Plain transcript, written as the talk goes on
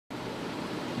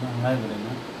বাংলায় বলি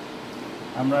না।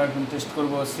 আমরা এখন টেস্ট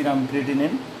করব সিরাম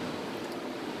ক্রিয়েটিনিন।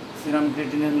 সিরাম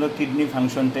ক্রিয়েটিনিন হলো কিডনি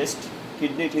ফাংশন টেস্ট।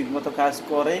 কিডনি ঠিকমতো কাজ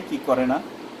করে কি করে না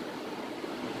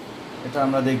এটা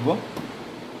আমরা দেখব।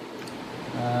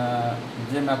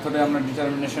 যে মেথডে আমরা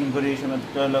ডিটারমিনেশন করি সে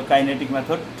মেথডটা হলো কাইনেটিক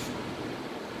মেথড।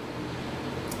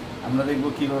 আমরা দেখব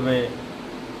কিভাবে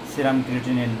সিরাম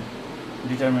ক্রিয়েটিনিন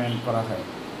ডিটারমিনেট করা হয়।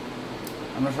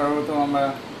 আমরা সর্বপ্রথম আমরা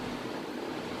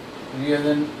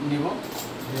রিয়েজেন্ট নিব।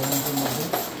 রিয়েজেন্টের মধ্যে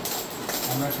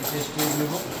আমরা একটা টেস্ট টিউব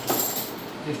নেব।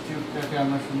 টেস্ট টিউবটাকে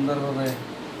আমরা সুন্দরভাবে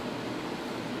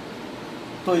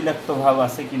তৈলাক্ত ভাব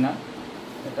আছে কি না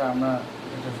এটা আমরা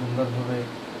সুন্দরভাবে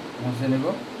মুছে নেব।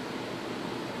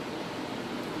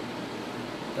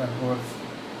 তারপর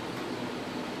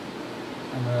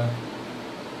আমরা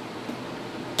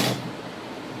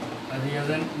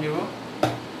রিয়েজেন্ট নেব।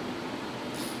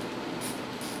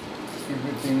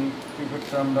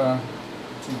 পিপেটটা আমরা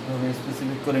ঠিকভাবে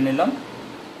স্পেসিফিক করে নিলাম।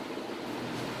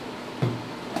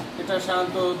 এটা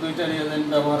সাধারণত দুইটা রিয়েজেন্ট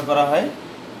ব্যবহার করা হয়,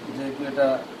 যেহেতু এটা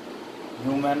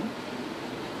হিউম্যান।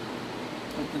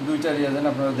 দুইটা রিয়েজেন্ট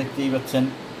আপনারা দেখতেই পাচ্ছেন,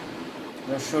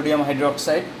 সোডিয়াম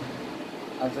হাইড্রোক্সাইড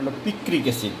আর হলো পিক্রিক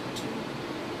অ্যাসিড।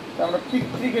 তো আমরা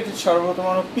পিক্রিক অ্যাসিড সর্বপ্রথম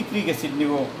আমরা পিক্রিক অ্যাসিড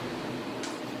নিব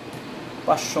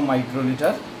 500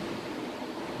 মাইক্রোলিটার।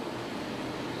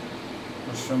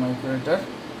 500 microlitre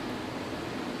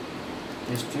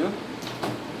test tube.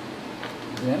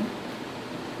 দেন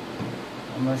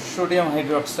আমরা সোডিয়াম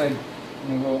হাইড্রোক্সাইড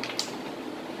নেব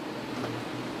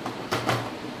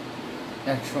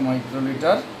 100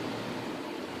 মাইক্রোলিটার।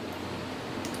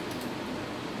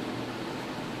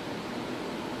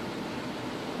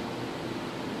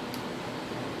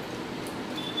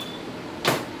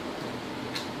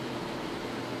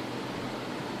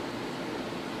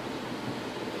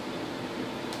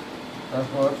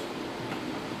 তারপর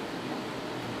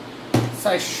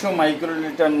 400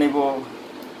 মাইক্রোলিটার নেব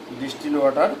ডিস্টিল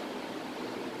ওয়াটার।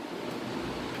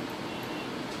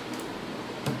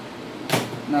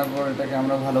 তারপর এটাকে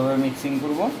আমরা ভালোভাবে মিক্সিং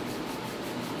করব।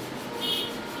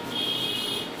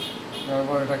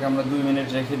 তারপর এটাকে আমরা 2 মিনিট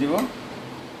রেখে দিব।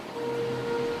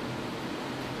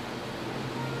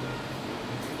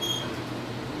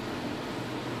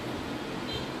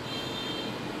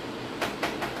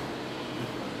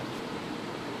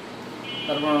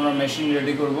 তারপর আমরা মেশিন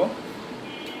রেডি করব।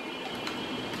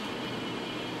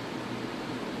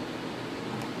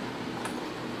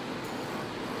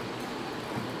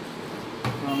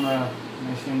 আমরা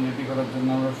মেশিন রেডি করার জন্য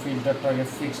আমরা ফিল্টারটাকে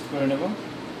ফিক্সড করে নেব।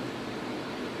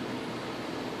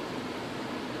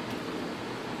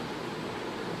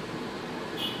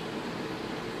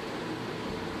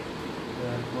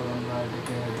 তারপর আমরা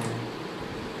এটাকে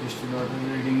ডিস্টিল ওয়াটার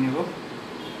রিডিং নেব।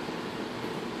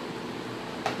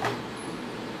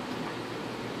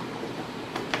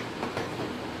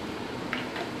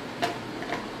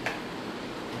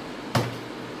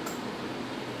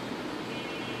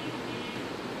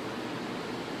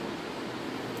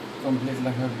 কমপ্লিট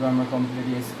লেখার পর আমরা কমপ্লিট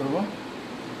ইউজ করব।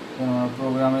 আমরা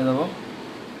প্রোগ্রামে যাব।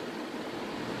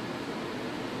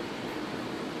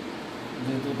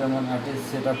 যেহেতু এটা আমার 8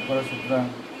 সেট আপ করা, সুতরাং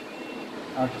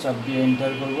 8 চাপ দিয়ে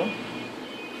এন্টার করব।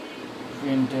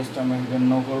 প্রিন্ট টেস্ট আমরা এখানে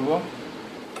নো করব।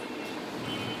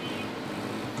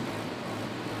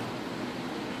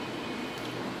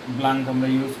 ব্ল্যাঙ্ক আমরা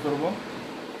ইউজ করব,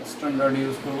 স্ট্যান্ডার্ড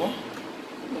ইউজ করব।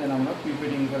 দেন আমরা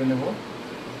পিপেটিং করে নেব।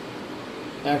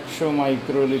 100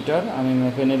 মাইক্রোলিটার আমি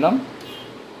মেপে নিলাম।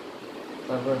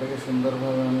 তারপর এটাকে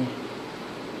সুন্দরভাবে আমি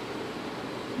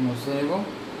মুছে নেব।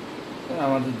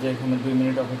 আমাদের যে এখানে 2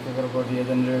 মিনিট অপেক্ষা করার পর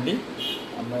রিয়েজেন্ট রেডি।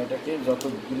 আমরা এটাকে যত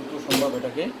দ্রুত সম্ভব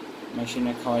এটাকে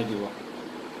মেশিনে খাওয়াই দিব।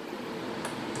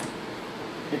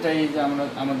 এটাই যে আমরা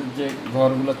আমাদের যে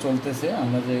ঘরগুলো চলতেছে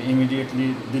আমরা যে ইমিডিয়েটলি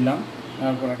দিলাম,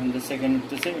 তারপর এখন যে সেকেন্ড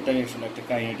উঠতেছে, এটাই আসলে একটা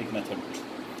কাইনেটিক মেথড।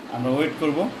 আমরা ওয়েট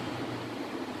করব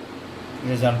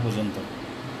রেজাল্ট পর্যন্ত।